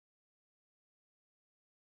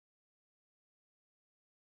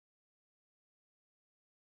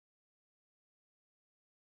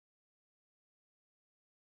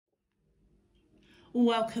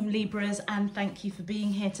Welcome Libras, and thank you for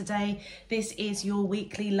being here today. This is your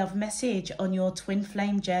weekly love message on your twin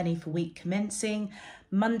flame journey for week commencing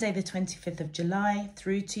Monday the 25th of July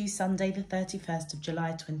through to Sunday the 31st of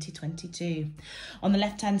July 2022. On the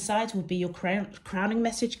left hand side will be your crowning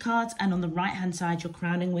message cards, and on the right hand side your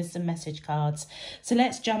crowning wisdom message cards. So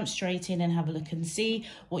let's jump straight in and have a look and see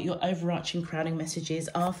what your overarching crowning messages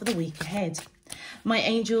are for the week ahead. My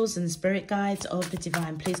angels and spirit guides of the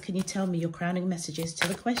divine, please can you tell me your crowning messages to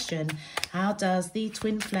the question, how does the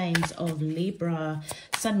twin flames of Libra,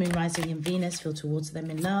 Sun, Moon, Rising and Venus feel towards them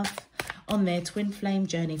in love on their twin flame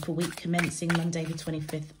journey for week commencing Monday the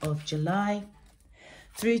 25th of July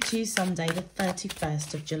through to Sunday the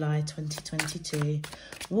 31st of July 2022?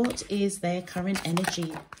 What is their current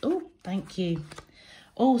energy? Oh, thank you.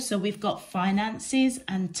 Also, we've got finances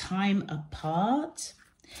and time apart.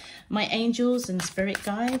 My angels and spirit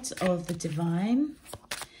guides of the divine,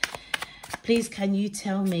 please can you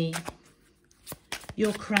tell me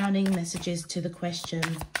your crowning messages to the question,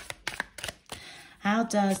 how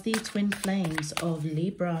does the twin flames of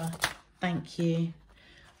Libra, thank you.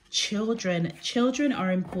 Children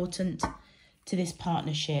are important to this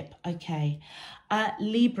partnership. Okay,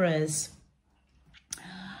 Libras,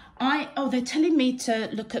 they're telling me to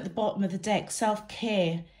look at the bottom of the deck,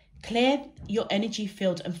 self-care. Clear your energy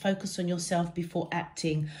field and focus on yourself before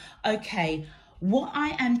acting. Okay, what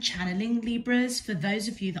I am channeling, Libras, for those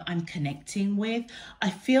of you that I'm connecting with,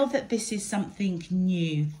 I feel that this is something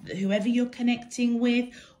new. Whoever you're connecting with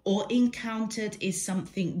or encountered is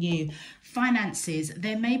something new. Finances,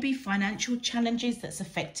 there may be financial challenges that's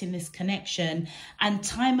affecting this connection, and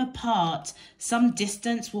time apart, some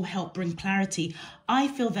distance will help bring clarity. I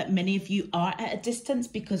feel that many of you are at a distance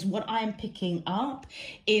because what I am picking up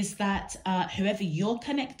is that whoever you're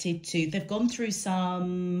connected to, they've gone through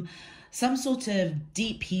some sort of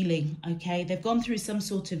deep healing, okay? They've gone through some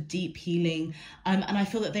sort of deep healing, and I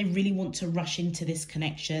feel that they really want to rush into this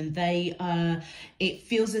connection. It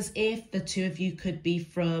feels as if the two of you could be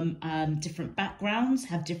from different backgrounds,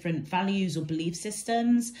 have different values or belief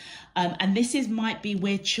systems, and this might be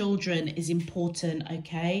where children is important,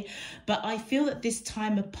 okay? But I feel that this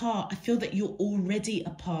time apart, I feel that you're already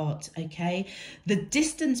apart, okay? The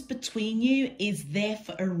distance between you is there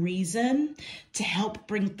for a reason, to help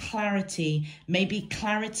bring clarity, maybe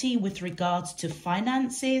clarity with regards to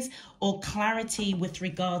finances or clarity with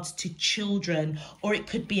regards to children, or it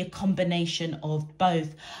could be a combination of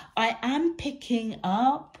both. I am picking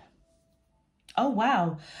up, oh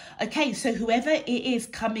wow, okay, so whoever it is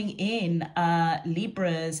coming in,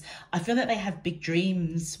 Libras, I feel that they have big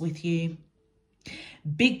dreams with you.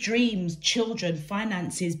 Big dreams, children,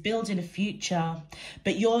 finances, building a future,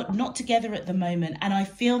 but you're not together at the moment. And I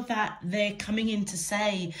feel that they're coming in to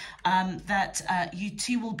say that you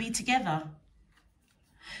two will be together.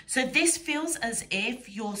 So this feels as if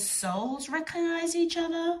your souls recognize each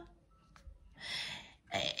other.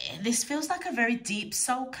 This feels like a very deep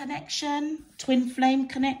soul connection, twin flame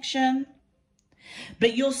connection.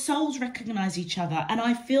 But your souls recognize each other. And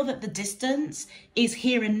I feel that the distance is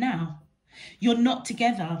here and now. You're not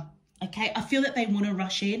together, okay? I feel that they want to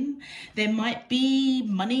rush in. There might be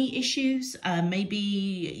money issues. Maybe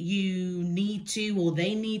you need to, or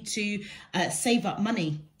they need to save up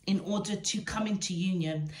money in order to come into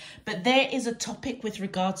union. But there is a topic with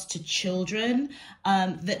regards to children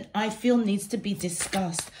that I feel needs to be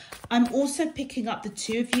discussed. I'm also picking up the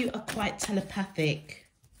two of you are quite telepathic.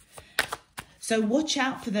 So watch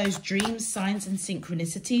out for those dreams, signs and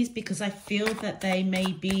synchronicities, because I feel that they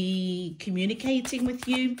may be communicating with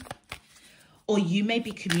you, or you may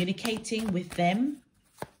be communicating with them.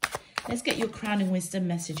 Let's get your crowning wisdom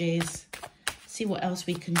messages. See what else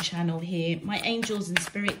we can channel here. My angels and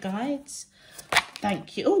spirit guides,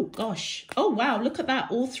 thank you. Oh gosh, oh wow, look at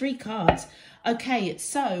that, all three cards. Okay,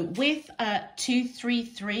 so with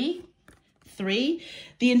 233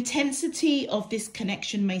 the intensity of this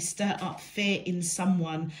connection may stir up fear in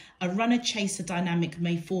someone. A runner-chaser dynamic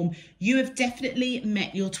may form. You have definitely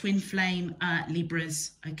met your twin flame,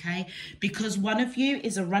 Libras, okay? Because one of you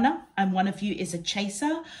is a runner and one of you is a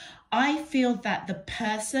chaser. I feel that the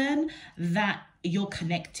person that you're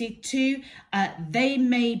connected to, they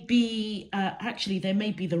may be, they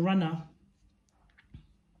may be the runner.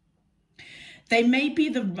 They may be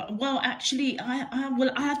I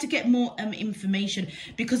have to get more information,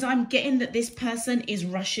 because I'm getting that this person is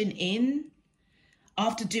rushing in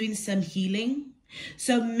after doing some healing.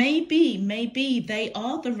 So maybe they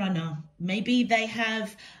are the runner. Maybe they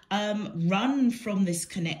have run from this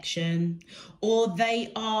connection, or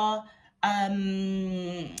they are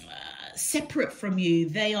separate from you.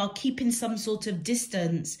 They are keeping some sort of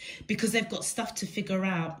distance because they've got stuff to figure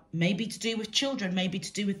out, maybe to do with children, maybe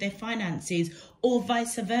to do with their finances, or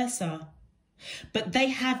vice versa. But they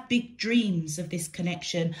have big dreams of this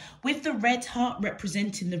connection. With the red heart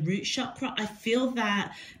representing the root chakra, I feel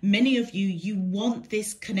that many of you, you want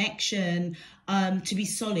this connection to be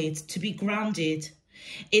solid, to be grounded.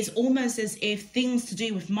 It's almost as if things to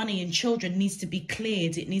do with money and children needs to be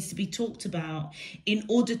cleared. It needs to be talked about in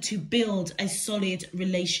order to build a solid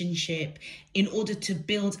relationship, in order to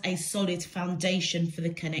build a solid foundation for the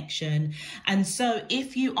connection. And so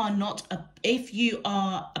if you are if you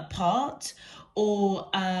are apart, or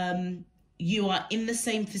you are in the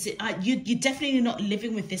same you're definitely not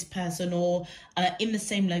living with this person, or in the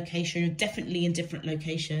same location. You're definitely in different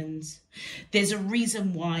locations. There's a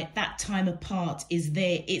reason why that time apart is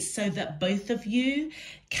there. It's so that both of you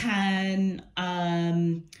can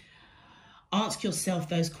ask yourself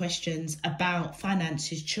those questions about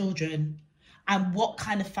finances, children, and what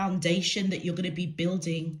kind of foundation that you're going to be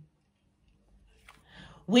building.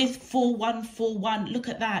 With 4141, look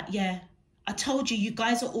at that. Yeah, I told you, you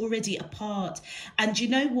guys are already apart. And you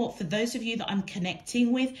know what? For those of you that I'm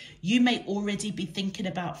connecting with, you may already be thinking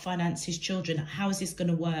about finances, children. How is this going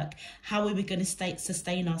to work? How are we going to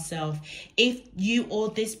sustain ourselves? If you or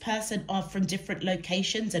this person are from different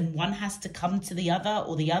locations and one has to come to the other,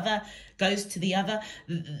 or the other goes to the other,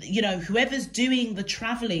 you know, whoever's doing the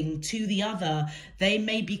traveling to the other, they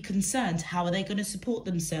may be concerned. How are they going to support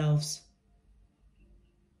themselves?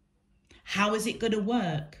 How is it going to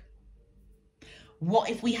work?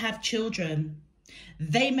 What if we have children?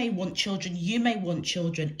 They may want children, you may want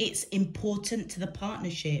children. It's important to the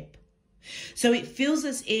partnership. So it feels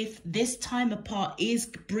as if this time apart is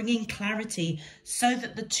bringing clarity so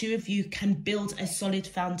that the two of you can build a solid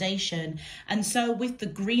foundation. And so with the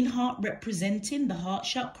green heart representing the heart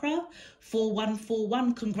chakra,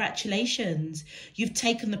 4141, congratulations. You've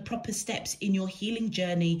taken the proper steps in your healing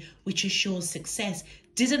journey, which assures success.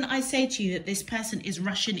 Didn't I say to you that this person is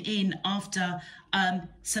rushing in after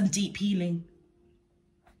some deep healing?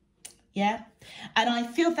 Yeah. And I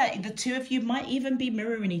feel that the two of you might even be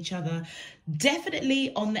mirroring each other.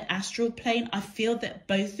 Definitely on the astral plane, I feel that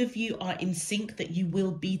both of you are in sync, that you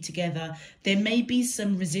will be together. There may be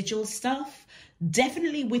some residual stuff,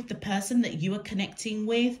 definitely with the person that you are connecting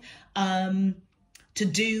with, to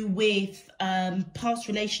do with past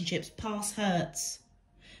relationships, past hurts.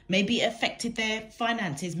 Maybe it affected their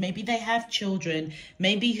finances. Maybe they have children.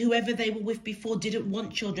 Maybe whoever they were with before didn't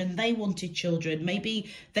want children. They wanted children.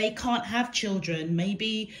 Maybe they can't have children.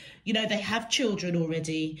 Maybe, you know, they have children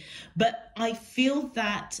already. But I feel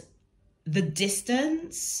that the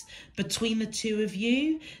distance between the two of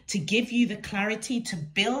you, to give you the clarity to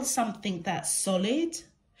build something that's solid,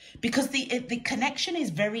 because the connection is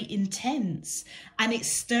very intense and it's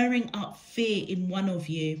stirring up fear in one of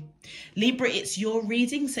you. Libra, it's your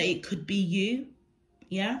reading, so it could be you.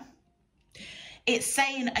 Yeah. It's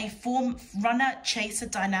saying a runner-chaser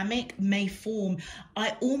dynamic may form.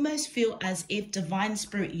 I almost feel as if Divine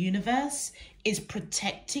Spirit Universe is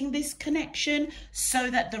protecting this connection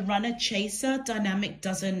so that the runner-chaser dynamic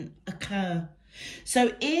doesn't occur.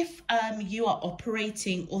 So if you are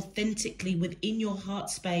operating authentically within your heart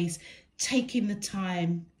space, taking the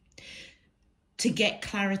time to get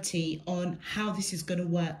clarity on how this is going to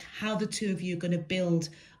work, how the two of you are going to build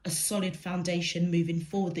a solid foundation moving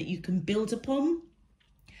forward that you can build upon,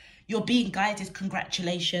 you're being guided.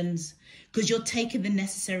 Congratulations, because you're taking the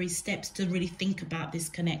necessary steps to really think about this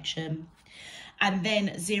connection. And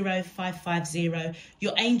then 0550,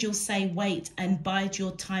 your angels say wait and bide your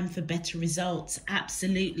time for better results.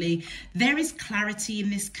 Absolutely. There is clarity in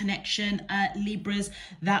this connection, Libras,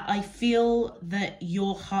 that I feel that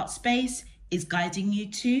your heart space is guiding you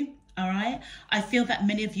to. All right. I feel that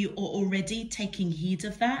many of you are already taking heed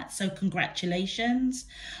of that. So congratulations.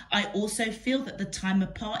 I also feel that the time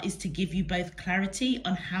apart is to give you both clarity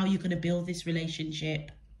on how you're going to build this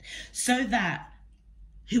relationship, so that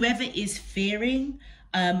whoever is fearing,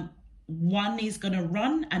 one is going to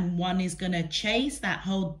run and one is going to chase. That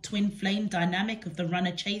whole twin flame dynamic of the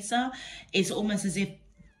runner chaser, it's almost as if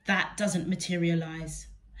that doesn't materialize.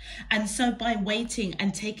 And so by waiting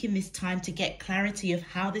and taking this time to get clarity of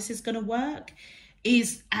how this is going to work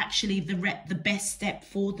is actually the best step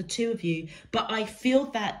for the two of you. But I feel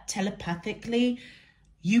that telepathically,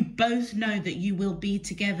 you both know that you will be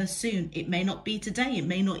together soon. It may not be today. It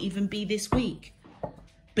may not even be this week.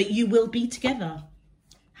 But you will be together.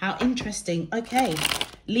 How interesting. Okay,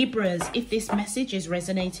 Libras, if this message is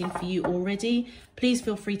resonating for you already, please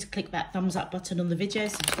feel free to click that thumbs up button on the video.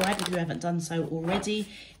 Subscribe if you haven't done so already.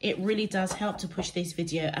 It really does help to push this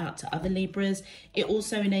video out to other Libras. It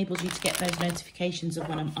also enables you to get those notifications of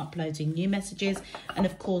when I'm uploading new messages. And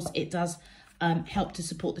of course, it does help to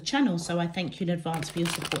support the channel, so I thank you in advance for your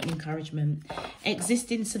support and encouragement.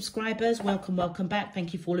 Existing subscribers, welcome back.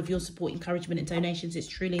 Thank you for all of your support, encouragement and donations. It's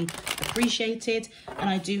truly appreciated,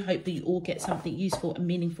 and I do hope that you all get something useful and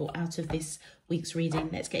meaningful out of this week's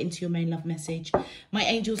reading. Let's get into your main love message. My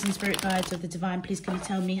angels and spirit guides of the divine, please can you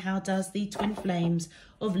tell me, how does the twin flames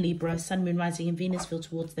of Libra, Sun, Moon, Rising and Venus feel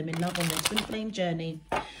towards them in love on their twin flame journey?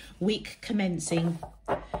 Week commencing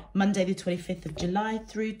Monday the 25th of July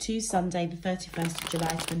through to Sunday the 31st of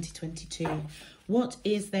July 2022. What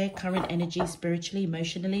is their current energy spiritually,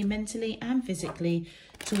 emotionally, mentally and physically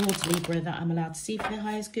towards Libra that I'm allowed to see for the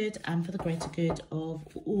highest good and for the greater good of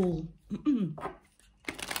all?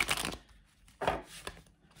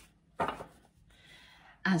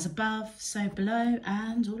 As above, so below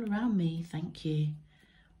and all around me. Thank you.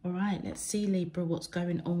 All right, let's see, Libra, what's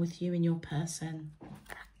going on with you and your person.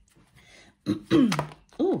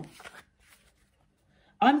 Oh,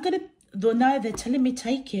 I'm gonna, no, they're telling me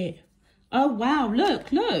take it. Oh wow, look.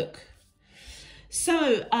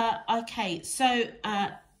 So okay, so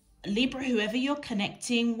Libra, whoever you're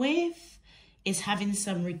connecting with is having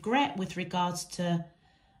some regret with regards to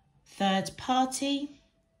third party.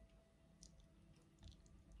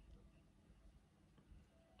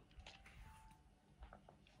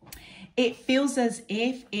 It feels as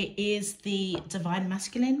if it is the divine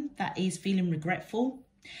masculine that is feeling regretful.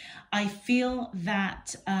 I feel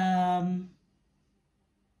that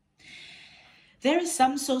there is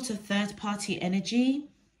some sort of third party energy,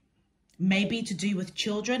 maybe to do with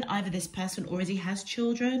children. Either this person already has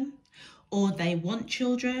children or they want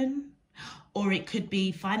children, or it could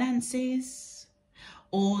be finances,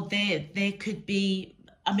 or there could be,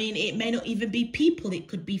 I mean, it may not even be people. It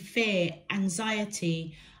could be fear,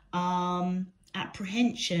 anxiety,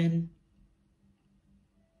 apprehension.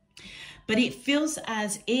 But it feels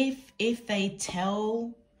as if they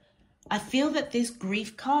tell, I feel that this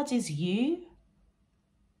grief card is you.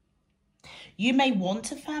 You may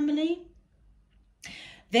want a family.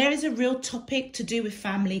 There is a real topic to do with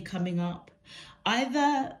family coming up.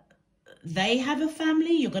 Either they have a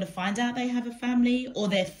family, you're going to find out they have a family, or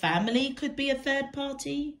their family could be a third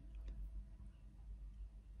party.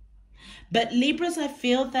 But Libras, I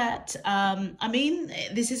feel that, I mean,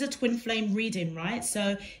 this is a twin flame reading, right?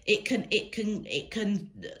 So it can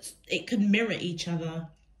mirror each other.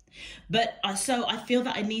 But so I feel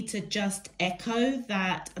that I need to just echo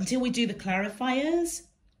that until we do the clarifiers.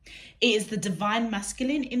 It is the divine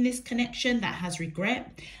masculine in this connection that has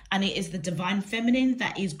regret, and it is the divine feminine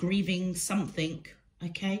that is grieving something,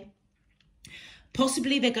 okay?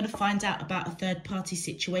 Possibly they're going to find out about a third party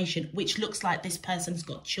situation, which looks like this person's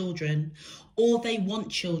got children or they want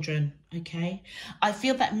children, okay? I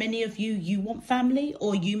feel that many of you want family,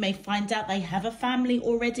 or you may find out they have a family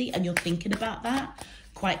already and you're thinking about that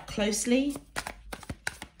quite closely.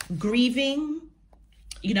 Grieving,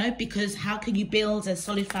 you know, because how can you build a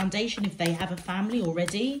solid foundation if they have a family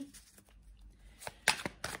already?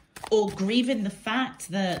 Or grieving the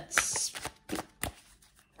fact that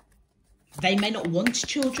they may not want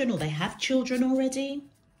children or they have children already.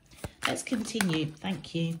 Let's continue.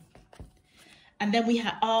 Thank you. And then we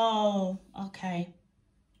have, oh, okay.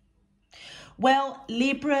 Well,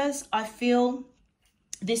 Libras, I feel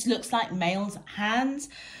this looks like male's hands.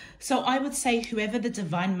 So I would say whoever the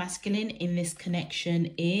divine masculine in this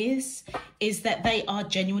connection is that they are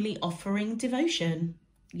genuinely offering devotion.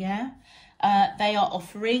 Yeah. They are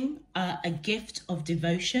offering a gift of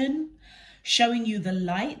devotion, showing you the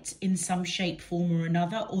light in some shape, form or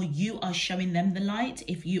another, or you are showing them the light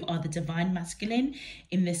if you are the divine masculine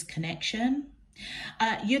in this connection.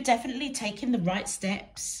 You're definitely taking the right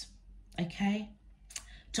steps, okay,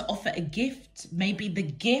 to offer a gift. Maybe the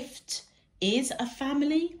gift is a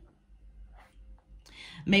family.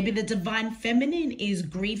 Maybe the divine feminine is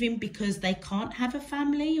grieving because they can't have a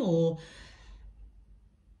family, or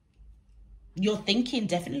you're thinking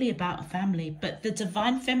definitely about a family, but the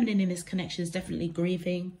divine feminine in this connection is definitely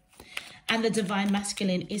grieving, and the divine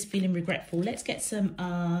masculine is feeling regretful. Let's get some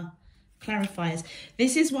clarifiers.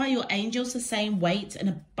 This is why your angels are saying wait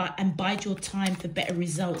and bide your time for better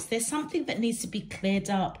results. There's something that needs to be cleared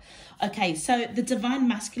up. Okay, so the divine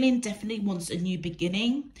masculine definitely wants a new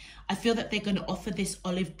beginning. I feel that they're going to offer this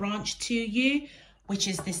olive branch to you, which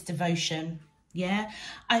is this devotion. Yeah,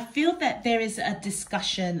 I feel that there is a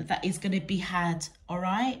discussion that is going to be had, all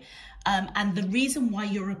right? And the reason why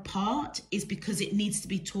you're apart is because it needs to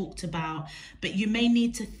be talked about. But you may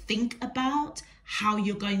need to think about how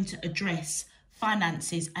you're going to address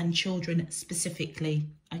finances and children specifically,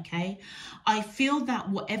 okay? I feel that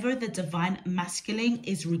whatever the divine masculine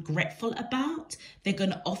is regretful about, they're going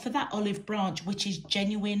to offer that olive branch, which is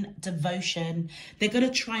genuine devotion. They're going to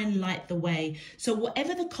try and light the way. So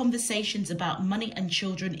whatever the conversations about money and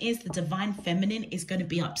children is, the divine feminine is going to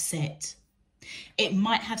be upset. It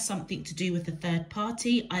might have something to do with a third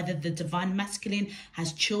party. Either the divine masculine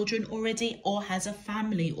has children already or has a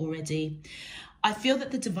family already. I feel that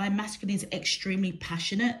the divine masculine is extremely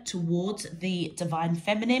passionate towards the divine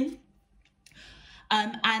feminine.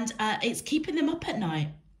 And it's keeping them up at night.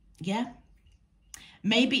 Yeah.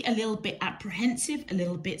 Maybe a little bit apprehensive, a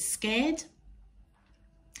little bit scared.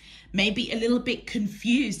 Maybe a little bit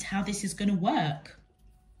confused how this is going to work.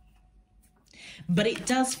 But it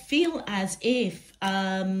does feel as if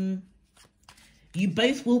you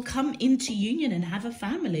both will come into union and have a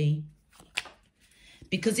family.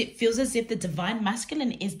 Because it feels as if the divine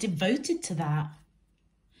masculine is devoted to that.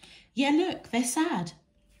 Yeah, look, they're sad.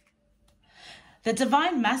 The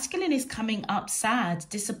divine masculine is coming up sad,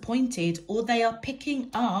 disappointed, or they are picking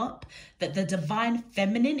up that the divine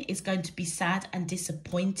feminine is going to be sad and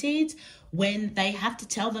disappointed when they have to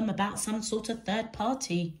tell them about some sort of third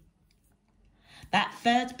party. That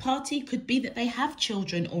third party could be that they have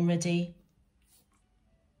children already.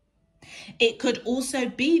 It could also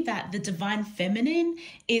be that the divine feminine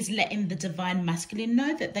is letting the divine masculine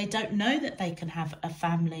know that they don't know that they can have a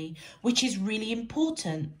family, which is really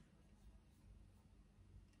important.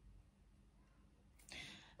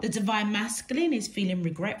 The divine masculine is feeling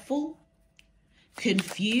regretful,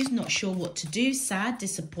 confused, not sure what to do, sad,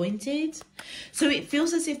 disappointed. So it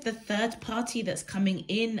feels as if the third party that's coming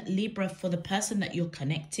in, Libra, for the person that you're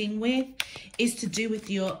connecting with, is to do with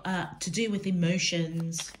your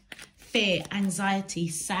emotions. Fear, anxiety,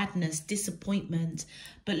 sadness, disappointment.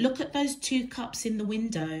 But look at those 2 cups in the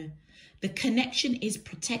window. The connection is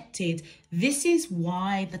protected. This is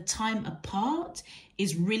why the time apart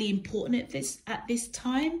is really important at this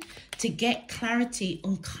time, to get clarity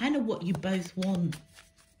on kind of what you both want.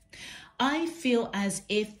 I feel as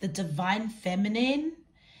if the divine feminine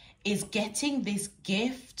is getting this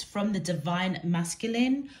gift from the divine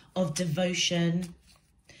masculine of devotion,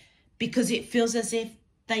 because it feels as if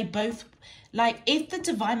they both, like, if the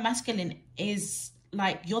divine masculine is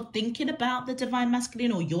like, you're thinking about the divine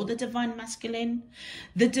masculine, or you're the divine masculine,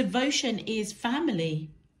 the devotion is family.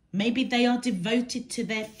 Maybe they are devoted to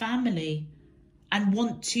their family and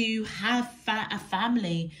want to have a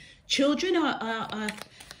family. Children are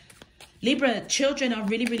Libra, children are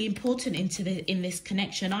really, really important in this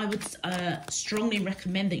connection. I would strongly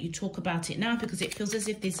recommend that you talk about it now, because it feels as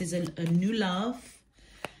if this is a new love.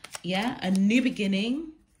 Yeah, a new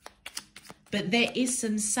beginning. But there is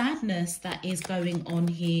some sadness that is going on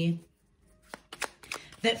here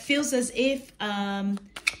that feels as if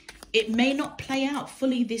it may not play out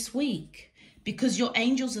fully this week, because your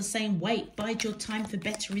angels are saying, wait, bide your time for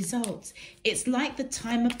better results. It's like the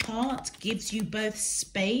time apart gives you both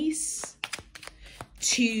space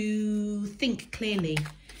to think clearly.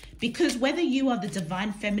 Because whether you are the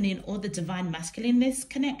divine feminine or the divine masculine in this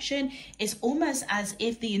connection, it's almost as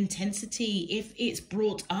if the intensity, if it's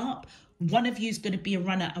brought up, one of you is going to be a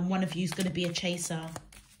runner and one of you is going to be a chaser,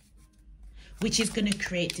 which is going to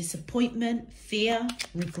create disappointment, fear,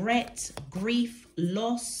 regret, grief,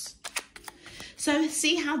 loss. So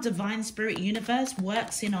see how divine spirit universe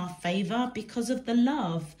works in our favor because of the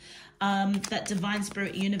love that divine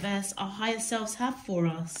spirit universe, our higher selves, have for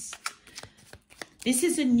us. This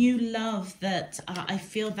is a new love that I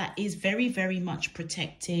feel that is very, very much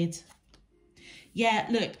protected. Yeah,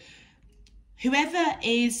 look. Whoever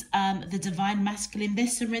is the divine masculine, they're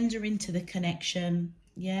surrendering to the connection,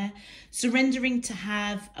 yeah? Surrendering to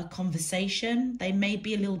have a conversation. They may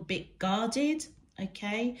be a little bit guarded,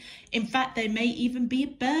 okay? In fact, they may even be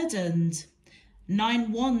burdened.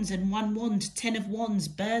 9 wands and 1 wand, 10 of wands,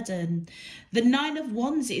 burden. The 9 of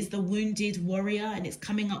wands is the wounded warrior, and it's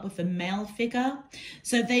coming up with a male figure.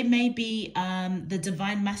 So they may be, the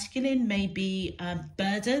divine masculine may be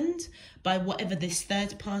burdened by whatever this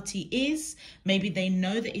third party is. Maybe they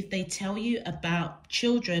know that if they tell you about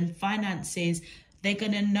children, finances, they're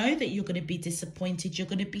going to know that you're going to be disappointed. You're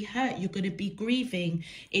going to be hurt. You're going to be grieving.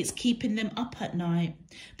 It's keeping them up at night.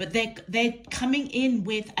 But they're coming in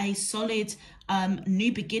with a solid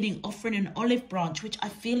new beginning, offering an olive branch, which I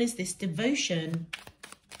feel is this devotion.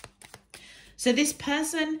 So this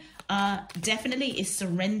person definitely is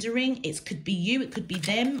surrendering. It could be you, it could be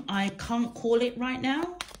them. I can't call it right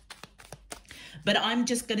now. But I'm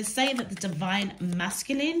just going to say that the divine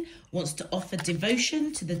masculine wants to offer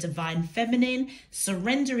devotion to the divine feminine,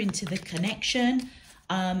 surrendering to the connection.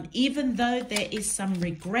 Even though there is some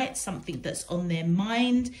regret, something that's on their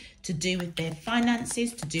mind to do with their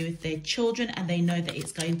finances, to do with their children, and they know that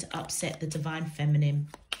it's going to upset the divine feminine.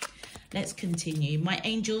 Let's continue. My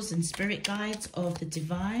angels and spirit guides of the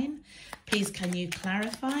divine, please can you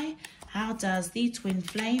clarify, how does the twin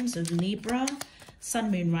flames of Libra,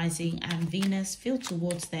 Sun, Moon, Rising and Venus feel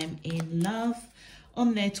towards them in love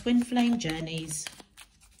on their twin flame journeys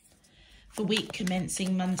for week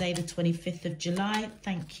commencing Monday the 25th of July?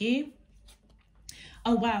 Thank you.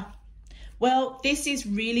 Oh, wow. Well, this is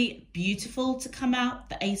really beautiful to come out.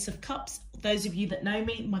 The Ace of Cups. Those of you that know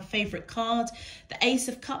me, my favorite card. The Ace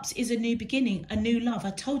of Cups is a new beginning, a new love. I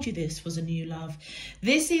told you this was a new love.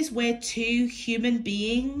 This is where two human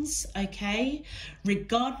beings, okay,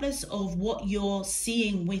 regardless of what you're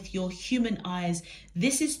seeing with your human eyes,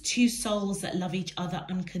 this is two souls that love each other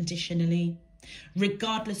unconditionally.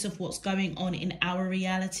 Regardless of what's going on in our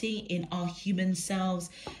reality, in our human selves,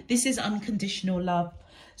 this is unconditional love.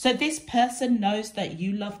 So this person knows that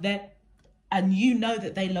you love them and you know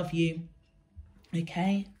that they love you.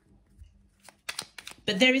 Okay.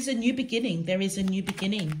 But there is a new beginning. There is a new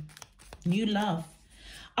beginning. New love.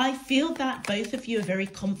 I feel that both of you are very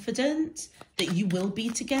confident that you will be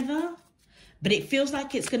together. But it feels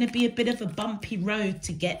like it's going to be a bit of a bumpy road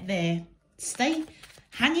to get there.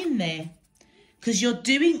 Hang in there. Because you're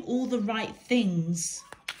doing all the right things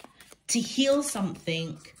to heal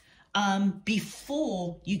something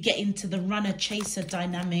before you get into the runner-chaser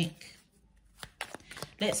dynamic.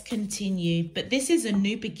 Let's continue. But this is a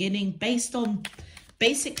new beginning based on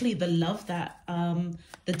basically the love that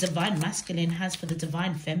the divine masculine has for the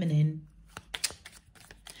divine feminine.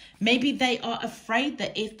 Maybe they are afraid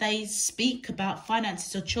that if they speak about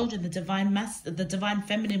finances or children, the divine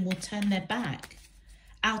feminine will turn their back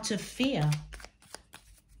out of fear.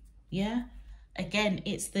 Yeah, again,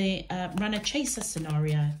 it's the runner-chaser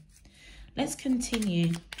scenario. Let's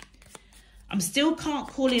continue. I'm still can't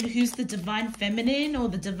call in who's the divine feminine or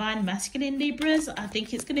the divine masculine, Libras. I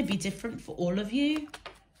think it's going to be different for all of you.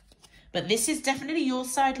 But this is definitely your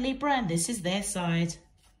side, Libra, and this is their side.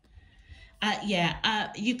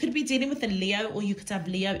 You could be dealing with a Leo, or you could have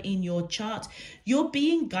Leo in your chart. You're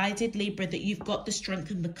being guided, Libra, that you've got the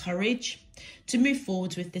strength and the courage to move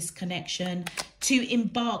forward with this connection, to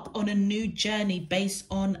embark on a new journey based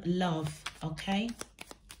on love, okay?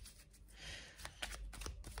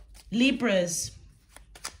 Libras.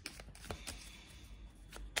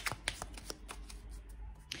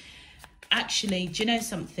 Actually, do you know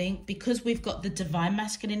something? Because we've got the divine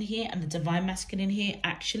masculine here and the divine masculine here,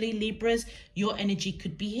 actually, Libras, your energy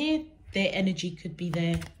could be here, their energy could be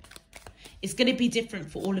there. It's going to be different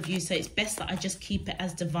for all of you, so it's best that I just keep it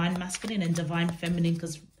as divine masculine and divine feminine,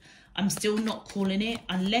 because I'm still not calling it.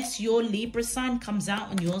 Unless your Libra sign comes out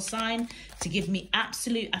on your sign to give me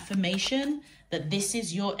absolute affirmation that this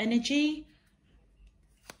is your energy,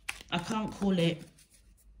 I can't call it.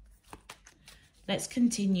 Let's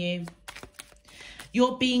continue.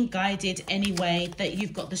 You're being guided anyway, that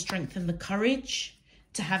you've got the strength and the courage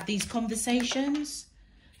to have these conversations,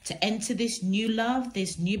 to enter this new love,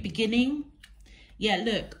 this new beginning. Yeah,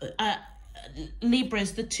 look,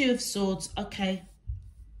 Libras, the Two of Swords. Okay.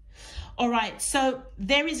 All right. So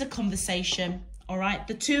there is a conversation. All right.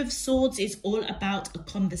 The Two of Swords is all about a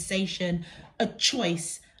conversation, a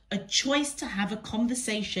choice to have a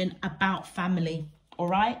conversation about family. All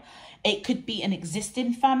right. It could be an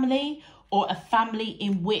existing family or a family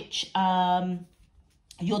in which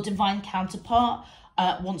your divine counterpart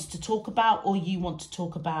wants to talk about, or you want to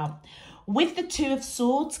talk about. With the Two of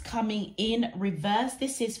Swords coming in reverse,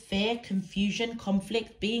 this is fear, confusion,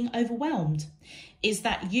 conflict, being overwhelmed. Is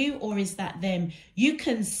that you or is that them? You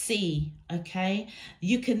can see, okay?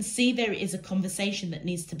 You can see there is a conversation that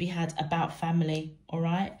needs to be had about family, all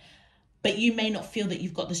right? But you may not feel that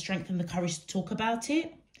you've got the strength and the courage to talk about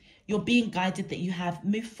it. You're being guided that you have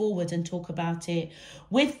moved forward and talk about it.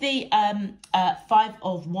 With the Five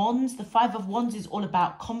of Wands, the Five of Wands is all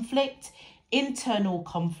about conflict, internal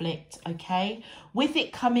conflict, okay? With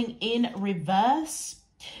it coming in reverse,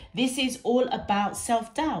 this is all about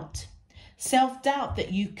self-doubt. Self-doubt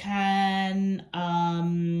that you can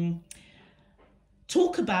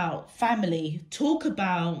talk about family, talk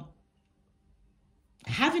about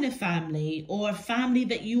having a family or a family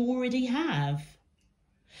that you already have.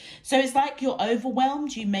 So it's like you're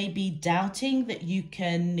overwhelmed. You may be doubting that you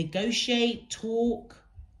can negotiate, talk,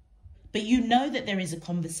 but you know that there is a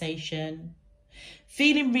conversation.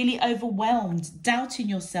 Feeling really overwhelmed, doubting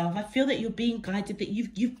yourself. I feel that you're being guided, that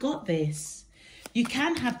you've got this. You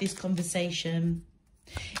can have this conversation.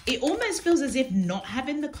 It almost feels as if not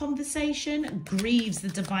having the conversation grieves the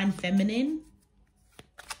divine feminine,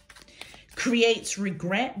 creates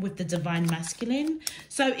regret with the divine masculine.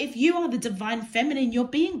 So if you are the divine feminine, you're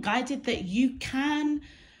being guided that you can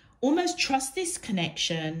almost trust this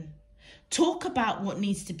connection. Talk about what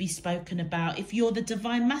needs to be spoken about. If you're the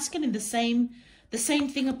divine masculine, the same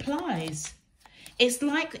thing applies. It's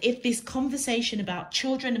like if this conversation about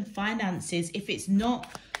children and finances, if it's not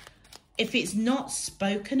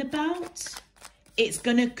spoken about, it's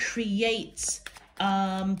going to create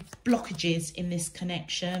blockages in this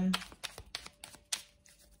connection.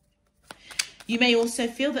 You may also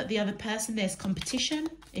feel that the other person, there's competition.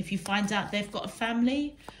 If you find out they've got a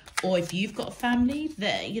family, or if you've got a family,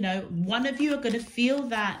 that, you know, one of you are going to feel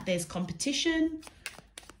that there's competition.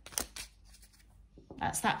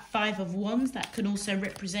 That's that 5 of Wands. That can also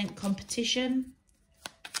represent competition.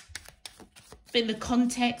 In the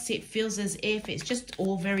context, it feels as if it's just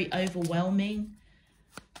all very overwhelming.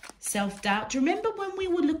 Self-doubt. Do you remember when we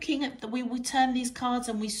were looking at we turned these cards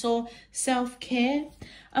and we saw self-care?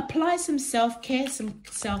 Apply some self-care, some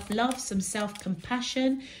self-love, some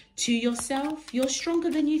self-compassion to yourself. You're stronger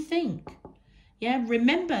than you think. Yeah,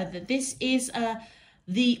 remember that this is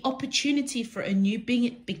the opportunity for a new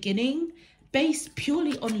beginning based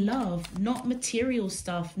purely on love, not material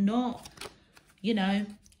stuff, not, you know,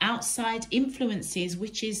 outside influences,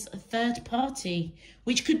 which is a third party,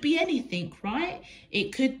 which could be anything, right?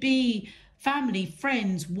 It could be family,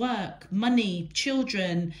 friends, work, money,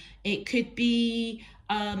 children. It could be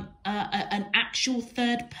an actual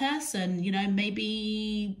third person, you know,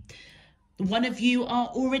 maybe one of you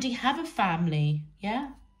already have a family, yeah?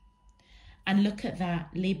 And look at that,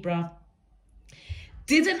 Libra.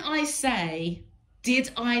 Did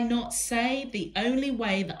I not say the only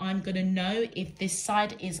way that I'm going to know if this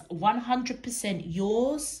side is 100%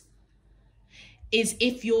 yours is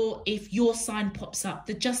if your sign pops up?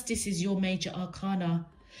 The Justice is your major arcana.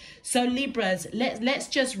 So Libras, let's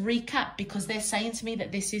just recap, because they're saying to me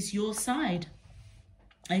that this is your side.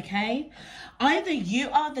 Okay? Either you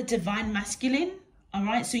are the divine masculine, all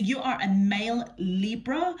right? So you are a male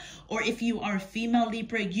Libra, or if you are a female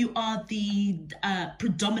Libra, you are the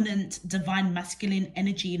predominant divine masculine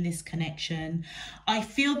energy in this connection. I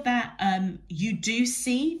feel that you do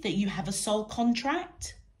see that you have a soul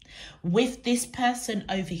contract with this person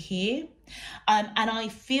over here. And I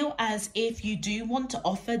feel as if you do want to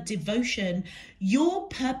offer devotion. Your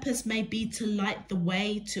purpose may be to light the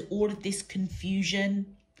way to all of this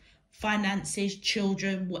confusion, finances,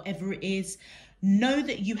 children, whatever it is. Know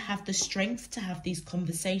that you have the strength to have these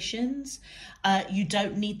conversations. You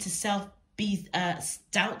don't need to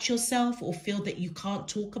doubt yourself or feel that you can't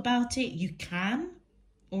talk about it. You can,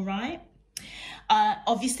 all right?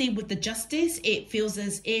 Obviously, with the Justice, it feels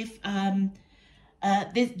as if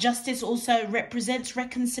this Justice also represents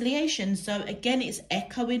reconciliation. So again, it's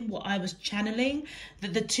echoing what I was channeling,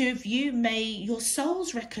 that the two of you your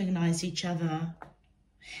souls recognize each other.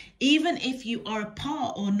 Even if you are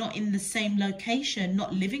apart or not in the same location,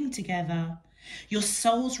 not living together, your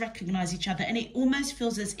souls recognize each other. And it almost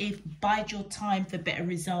feels as if bide your time for better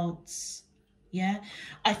results. Yeah,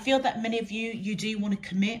 I feel that many of you do want to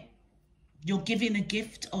commit. You're giving a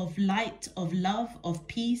gift of light, of love, of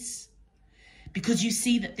peace, because you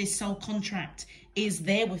see that this soul contract is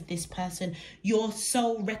there with this person. Your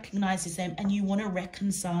soul recognizes them and you want to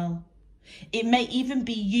reconcile. It may even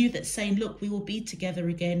be you that's saying, look, we will be together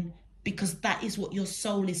again, because that is what your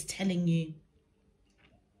soul is telling you.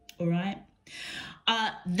 All right.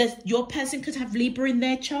 Your person could have Libra in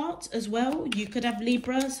their chart as well. You could have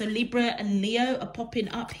Libra. So Libra and Leo are popping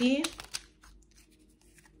up here.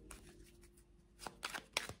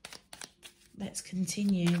 Let's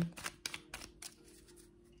continue.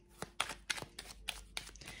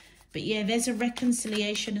 But yeah, there's a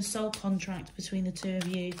reconciliation, a soul contract between the two of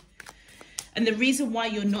you. And the reason why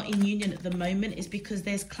you're not in union at the moment is because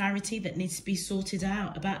there's clarity that needs to be sorted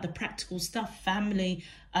out about the practical stuff. Family,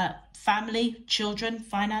 children,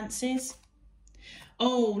 finances.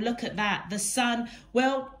 Oh, look at that. The Sun.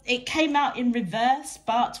 Well, it came out in reverse,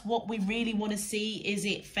 but what we really want to see is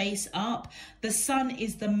it face up. The Sun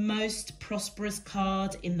is the most prosperous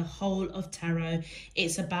card in the whole of tarot.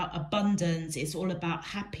 It's about abundance. It's all about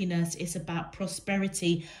happiness. It's about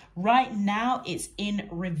prosperity. Right now, it's in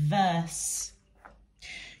reverse.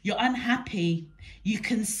 You're unhappy. You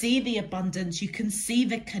can see the abundance. You can see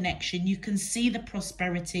the connection. You can see the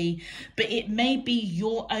prosperity. But it may be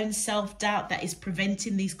your own self-doubt that is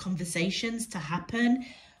preventing these conversations to happen.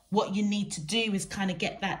 What you need to do is kind of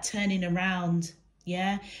get that turning around.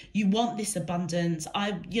 Yeah, you want this abundance.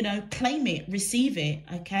 Claim it, receive it.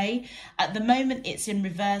 Okay. At the moment, it's in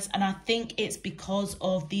reverse. And I think it's because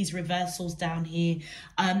of these reversals down here.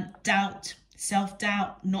 Doubt,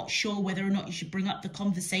 self-doubt, not sure whether or not you should bring up the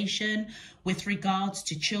conversation with regards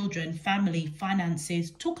to children, family,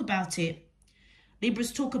 finances. Talk about it.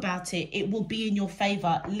 Libras, talk about it. It will be in your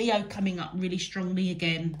favor. Leo coming up really strongly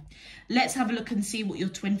again. Let's have a look and see what your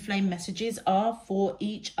twin flame messages are for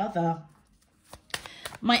each other.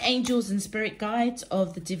 My angels and spirit guides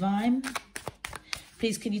of the divine,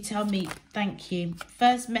 please can you tell me, thank you.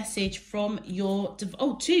 First message from your,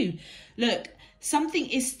 two. Look, something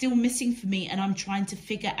is still missing for me and I'm trying to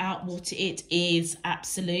figure out what it is.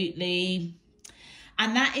 Absolutely.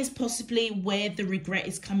 And that is possibly where the regret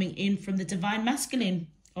is coming in from the divine masculine.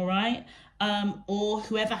 All right. Or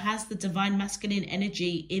whoever has the divine masculine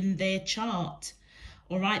energy in their chart.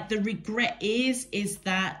 All right. The regret is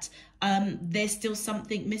that there's still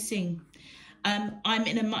something missing. I'm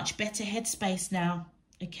in a much better headspace now.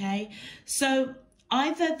 Okay. So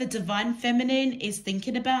either the divine feminine is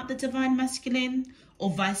thinking about the divine masculine or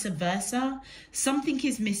vice versa. Something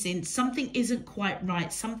is missing. Something isn't quite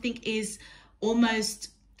right. Something is almost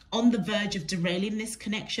on the verge of derailing this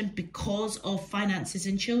connection because of finances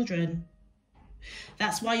and children.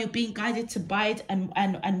 That's why you're being guided to bide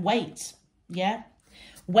and wait. Yeah.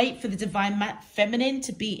 Wait for the divine feminine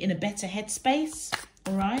to be in a better headspace.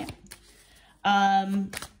 All right.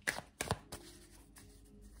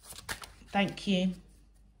 Thank you.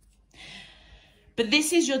 But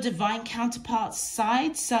this is your divine counterpart's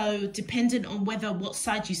side. So dependent on what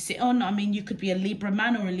side you sit on. I mean, you could be a Libra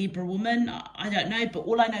man or a Libra woman. I don't know. But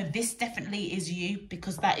all I know, this definitely is you,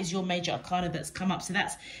 because that is your major arcana that's come up. So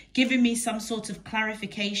that's giving me some sort of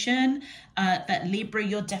clarification that Libra,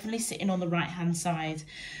 you're definitely sitting on the right-hand side.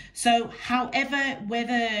 So however,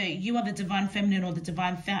 whether you are the divine feminine or the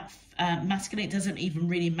divine masculine, it doesn't even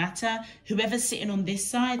really matter. Whoever's sitting on this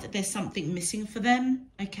side, there's something missing for them.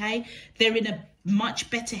 Okay. They're in a much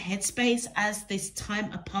better headspace as this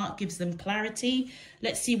time apart gives them clarity.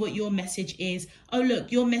 Let's see what your message is. Oh,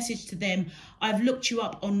 look, your message to them. I've looked you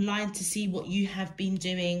up online to see what you have been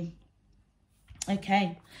doing.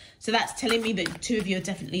 Okay. So that's telling me that the two of you are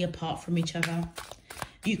definitely apart from each other.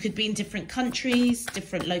 You could be in different countries,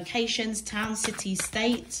 different locations, town, city,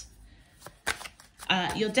 state.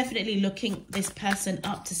 You're definitely looking this person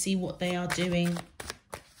up to see what they are doing.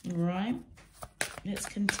 All right. Let's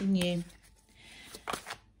continue.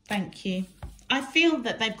 Thank you. I feel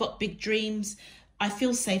that they've got big dreams. I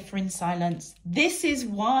feel safer in silence. This is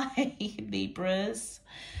why, Libras,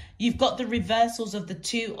 you've got the reversals of the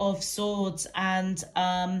Two of Swords and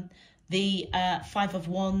the Five of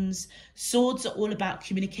Wands. Swords are all about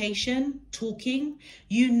communication, talking.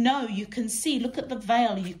 You know, you can see, look at the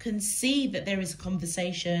veil. You can see that there is a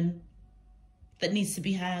conversation that needs to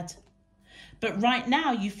be had. But right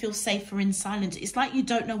now you feel safer in silence. It's like you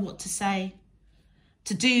don't know what to say.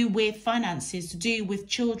 To do with finances, to do with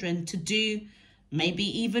children, to do maybe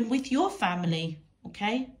even with your family.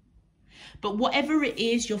 Okay. But whatever it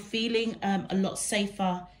is, you're feeling a lot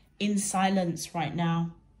safer in silence right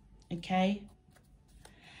now. Okay.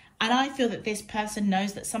 And I feel that this person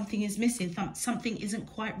knows that something is missing. Something isn't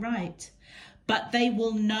quite right. But they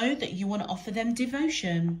will know that you want to offer them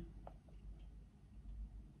devotion.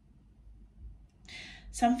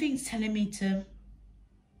 Something's telling me to...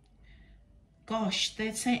 Gosh,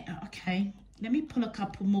 they're saying... Okay, let me pull a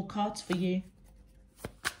couple more cards for you.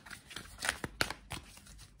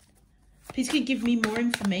 Please can you give me more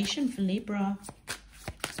information for Libra?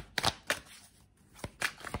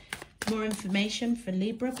 More information for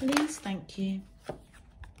Libra, please. Thank you.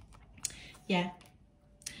 Yeah.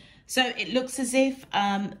 So it looks as if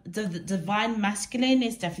the divine masculine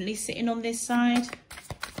is definitely sitting on this side.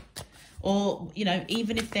 Or, you know,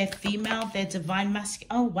 even if they're female, they're divine masculine.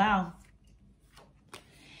 Oh, wow.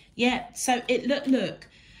 Yeah. So it look.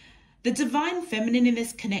 The divine feminine in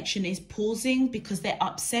this connection is pausing because they're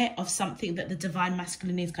upset of something that the divine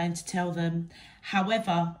masculine is going to tell them.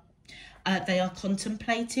 However, they are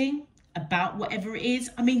contemplating about whatever it is.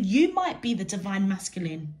 I mean, you might be the divine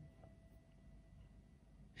masculine,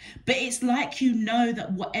 but it's like, you know,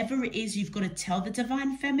 that whatever it is you've got to tell the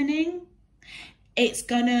divine feminine, it's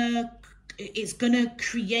gonna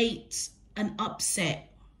create an upset.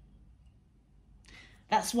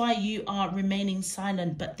 That's why you are remaining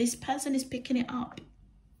silent, but this person is picking it up.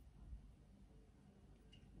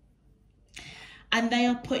 And they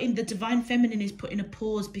are putting, the divine feminine is putting a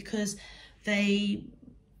pause because they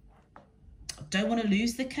don't want to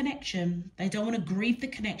lose the connection. They don't want to grieve the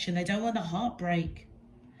connection. They don't want the heartbreak.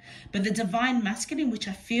 But the divine masculine, which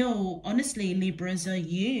I feel, honestly, Libras, are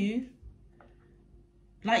you.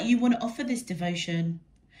 Like, you want to offer this devotion,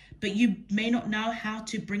 but you may not know how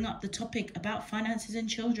to bring up the topic about finances and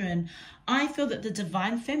children. I feel that the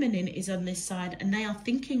divine feminine is on this side and they are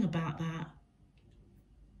thinking about that.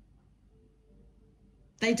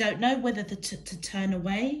 They don't know whether to turn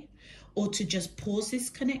away or to just pause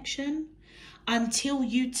this connection until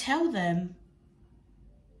you tell them.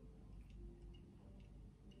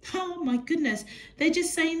 Oh my goodness. They're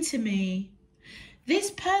just saying to me,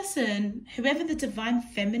 this person, whoever the divine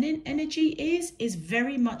feminine energy is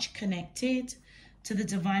very much connected to the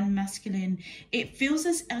divine masculine. It feels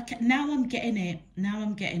as, okay, now I'm getting it. Now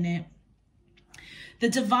I'm getting it. The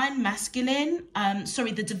divine masculine,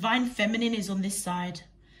 the divine feminine is on this side.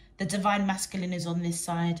 The divine masculine is on this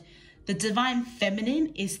side. The divine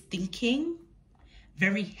feminine is thinking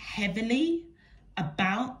very heavily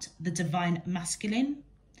about the divine masculine.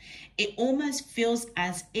 It almost feels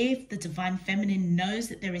as if the divine feminine knows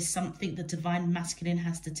that there is something the divine masculine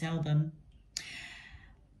has to tell them.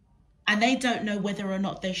 And they don't know whether or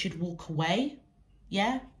not they should walk away,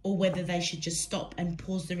 yeah? Or whether they should just stop and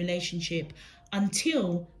pause the relationship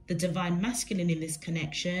until the divine masculine in this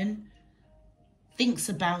connection thinks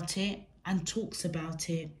about it and talks about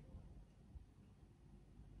it.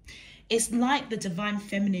 It's like the divine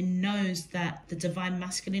feminine knows that the divine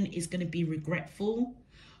masculine is going to be regretful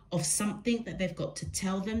of something that they've got to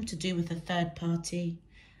tell them to do with a third party,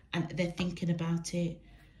 and they're thinking about it.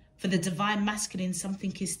 For the divine masculine,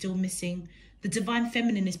 something is still missing. The divine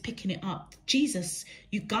feminine is picking it up. Jesus,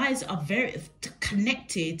 you guys are very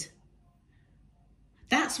connected.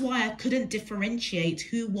 That's why I couldn't differentiate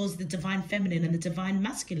who was the divine feminine and the divine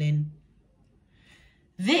masculine.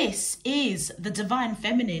 This is the divine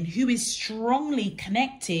feminine who is strongly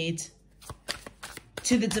connected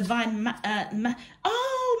to the divine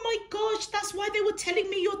oh my gosh, that's why they were telling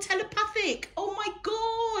me you're telepathic. Oh my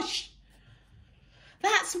gosh.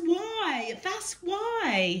 That's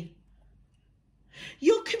why.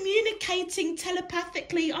 You're communicating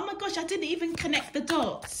telepathically. Oh my gosh, I didn't even connect the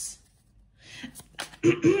dots.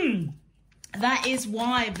 That is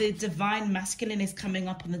why the divine masculine is coming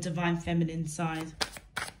up on the divine feminine side.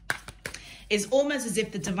 It's almost as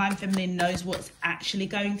if the divine feminine knows what's actually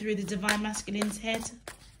going through the divine masculine's head.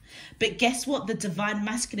 But guess what? The divine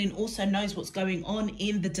masculine also knows what's going on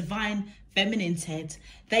in the divine feminine's head.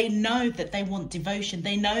 They know that they want devotion.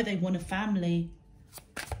 They know they want a family.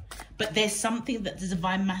 But there's something that the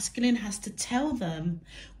divine masculine has to tell them,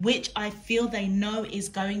 which I feel they know is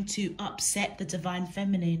going to upset the divine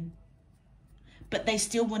feminine. But they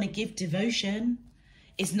still want to give devotion.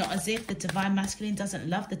 It's not as if the divine masculine doesn't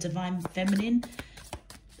love the divine feminine.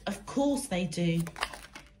 Of course they do.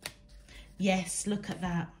 Yes, look at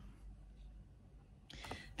that.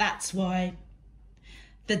 That's why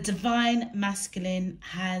the divine masculine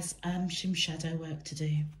has some shadow work to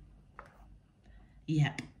do.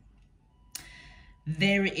 Yep.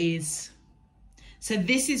 There it is. So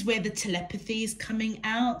this is where the telepathy is coming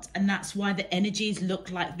out, and that's why the energies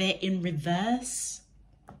look like they're in reverse.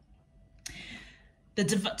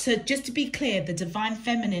 So just to be clear, the divine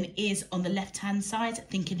feminine is on the left-hand side,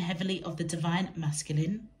 thinking heavily of the divine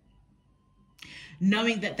masculine,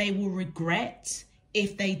 knowing that they will regret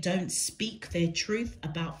if they don't speak their truth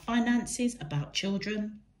about finances, about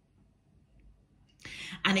children.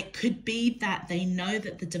 And it could be that they know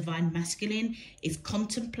that the divine masculine is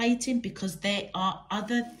contemplating because there are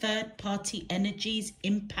other third-party energies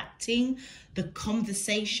impacting the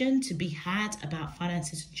conversation to be had about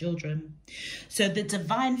finances and children. So the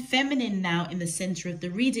divine feminine now in the center of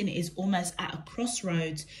the reading is almost at a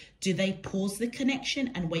crossroads. Do they pause the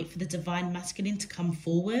connection and wait for the divine masculine to come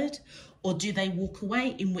forward? Or do they walk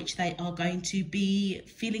away, in which they are going to be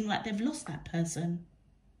feeling like they've lost that person?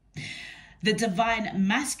 The divine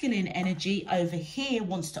masculine energy over here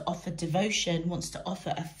wants to offer devotion, wants to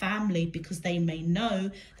offer a family, because they may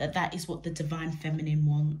know that that is what the divine feminine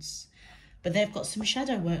wants. But they've got some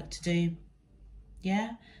shadow work to do.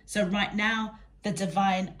 Yeah. So right now, the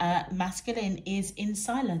divine masculine is in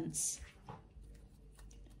silence.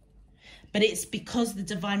 But it's because the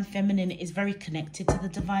divine feminine is very connected to the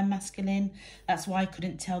divine masculine. That's why I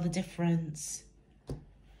couldn't tell the difference.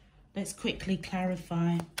 Let's quickly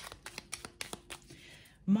clarify.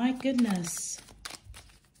 My goodness.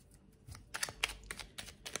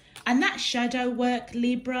 And that shadow work,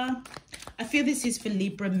 Libra, I feel this is for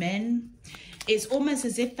Libra men. It's almost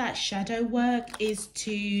as if that shadow work is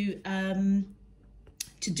to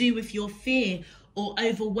to do with your fear or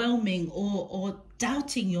overwhelming or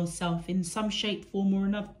doubting yourself in some shape, form or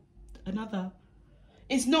another.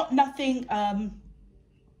 It's not nothing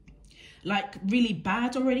like really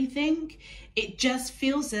bad or anything. It just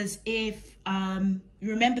feels as if,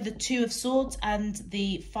 remember the 2 of Swords and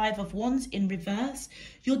the 5 of Wands in reverse?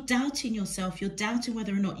 You're doubting yourself. You're doubting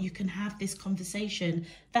whether or not you can have this conversation.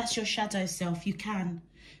 That's your shadow self. You can.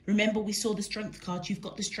 Remember, we saw the Strength card. You've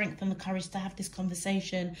got the strength and the courage to have this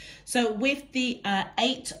conversation. So with the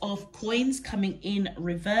 8 of Coins coming in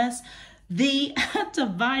reverse, the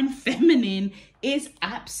Divine Feminine is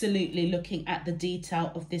absolutely looking at the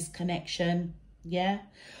detail of this connection. Yeah.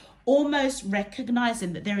 Almost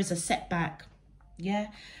recognizing that there is a setback. Yeah.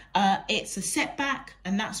 It's a setback,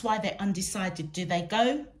 and that's why they're undecided. Do they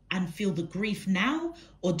go and feel the grief now,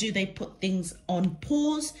 or do they put things on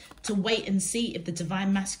pause to wait and see if the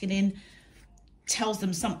Divine Masculine tells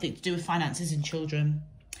them something to do with finances and children?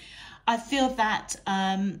 I feel that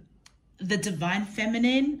the Divine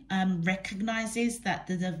Feminine recognizes that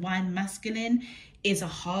the Divine Masculine is a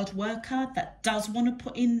hard worker that does want to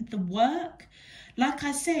put in the work. Like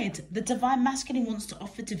I said, the Divine Masculine wants to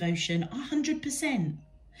offer devotion 100%.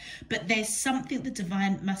 But there's something the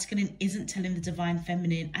Divine Masculine isn't telling the Divine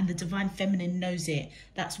Feminine, and the Divine Feminine knows it.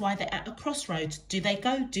 That's why they're at a crossroads. Do they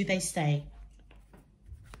go? Do they stay?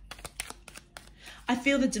 I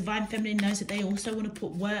feel the Divine Feminine knows that they also want to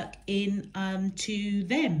put work in to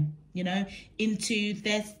them, you know, into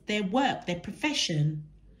their work, their profession.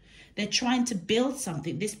 They're trying to build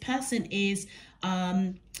something. This person is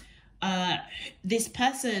the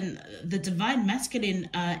Divine Masculine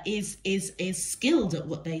is skilled at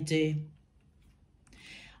what they do.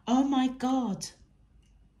 Oh my God.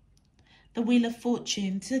 The Wheel of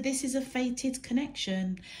Fortune. So this is a fated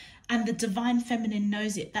connection, and the Divine Feminine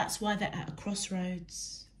knows it. That's why they're at a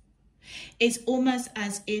crossroads. It's almost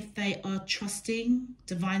as if they are trusting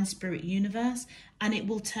Divine Spirit Universe, and it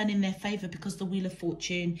will turn in their favor because the Wheel of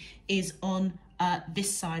Fortune is on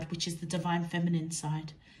this side, which is the Divine Feminine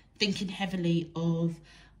side. Thinking heavily of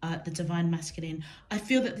the Divine Masculine. I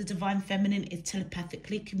feel that the Divine Feminine is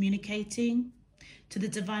telepathically communicating to the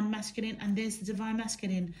Divine Masculine, and there's the Divine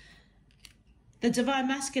Masculine. The Divine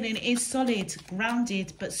Masculine is solid,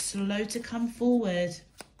 grounded, but slow to come forward.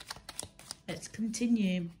 Let's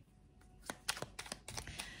continue.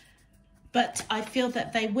 But I feel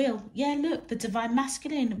that they will. Yeah, look, the Divine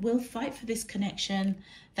Masculine will fight for this connection.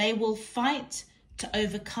 They will fight to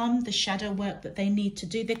overcome the shadow work that they need to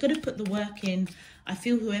do. They're going to put the work in. I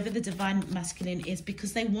feel whoever the Divine Masculine is,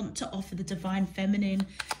 because they want to offer the Divine Feminine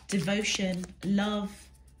devotion, love,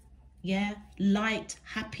 yeah, light,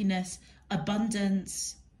 happiness,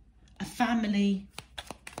 abundance, a family.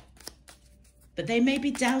 But they may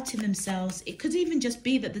be doubting themselves. It could even just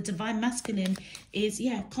be that the Divine Masculine is,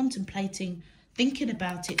 yeah, contemplating, thinking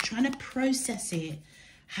about it, trying to process it.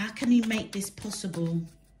 How can he make this possible?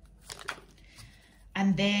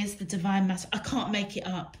 And there's the Divine Masculine. I can't make it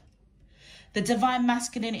up. The Divine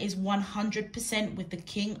Masculine is 100% with the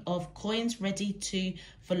King of Coins, ready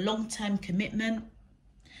for long-term commitment,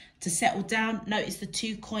 to settle down. Notice the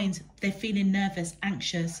 2 coins. They're feeling nervous,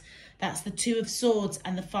 anxious. That's the 2 of Swords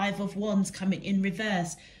and the 5 of Wands coming in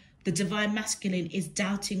reverse. The Divine Masculine is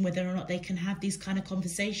doubting whether or not they can have these kind of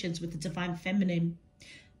conversations with the Divine Feminine.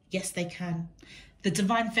 Yes, they can. The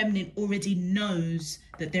Divine Feminine already knows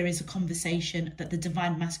that there is a conversation that the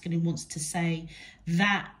Divine Masculine wants to say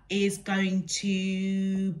that is going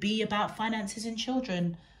to be about finances and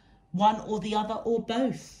children. One or the other or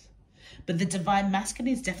both. But the Divine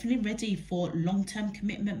Masculine is definitely ready for long-term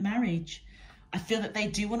commitment marriage. I feel that they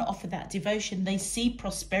do want to offer that devotion. They see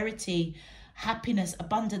prosperity, happiness,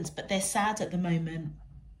 abundance, but they're sad at the moment.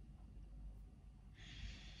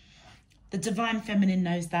 The Divine Feminine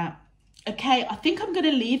knows that. Okay, I think I'm going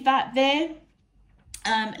to leave that there.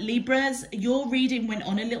 Libras, your reading went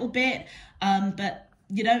on a little bit, but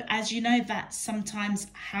you know, as you know, that's sometimes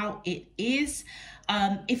how it is.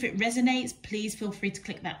 If it resonates, please feel free to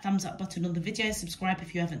click that thumbs up button on the video. Subscribe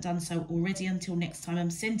if you haven't done so already. Until next time,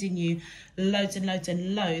 I'm sending you loads and loads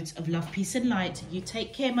and loads of love, peace and light. You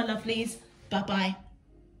take care, my lovelies. Bye-bye.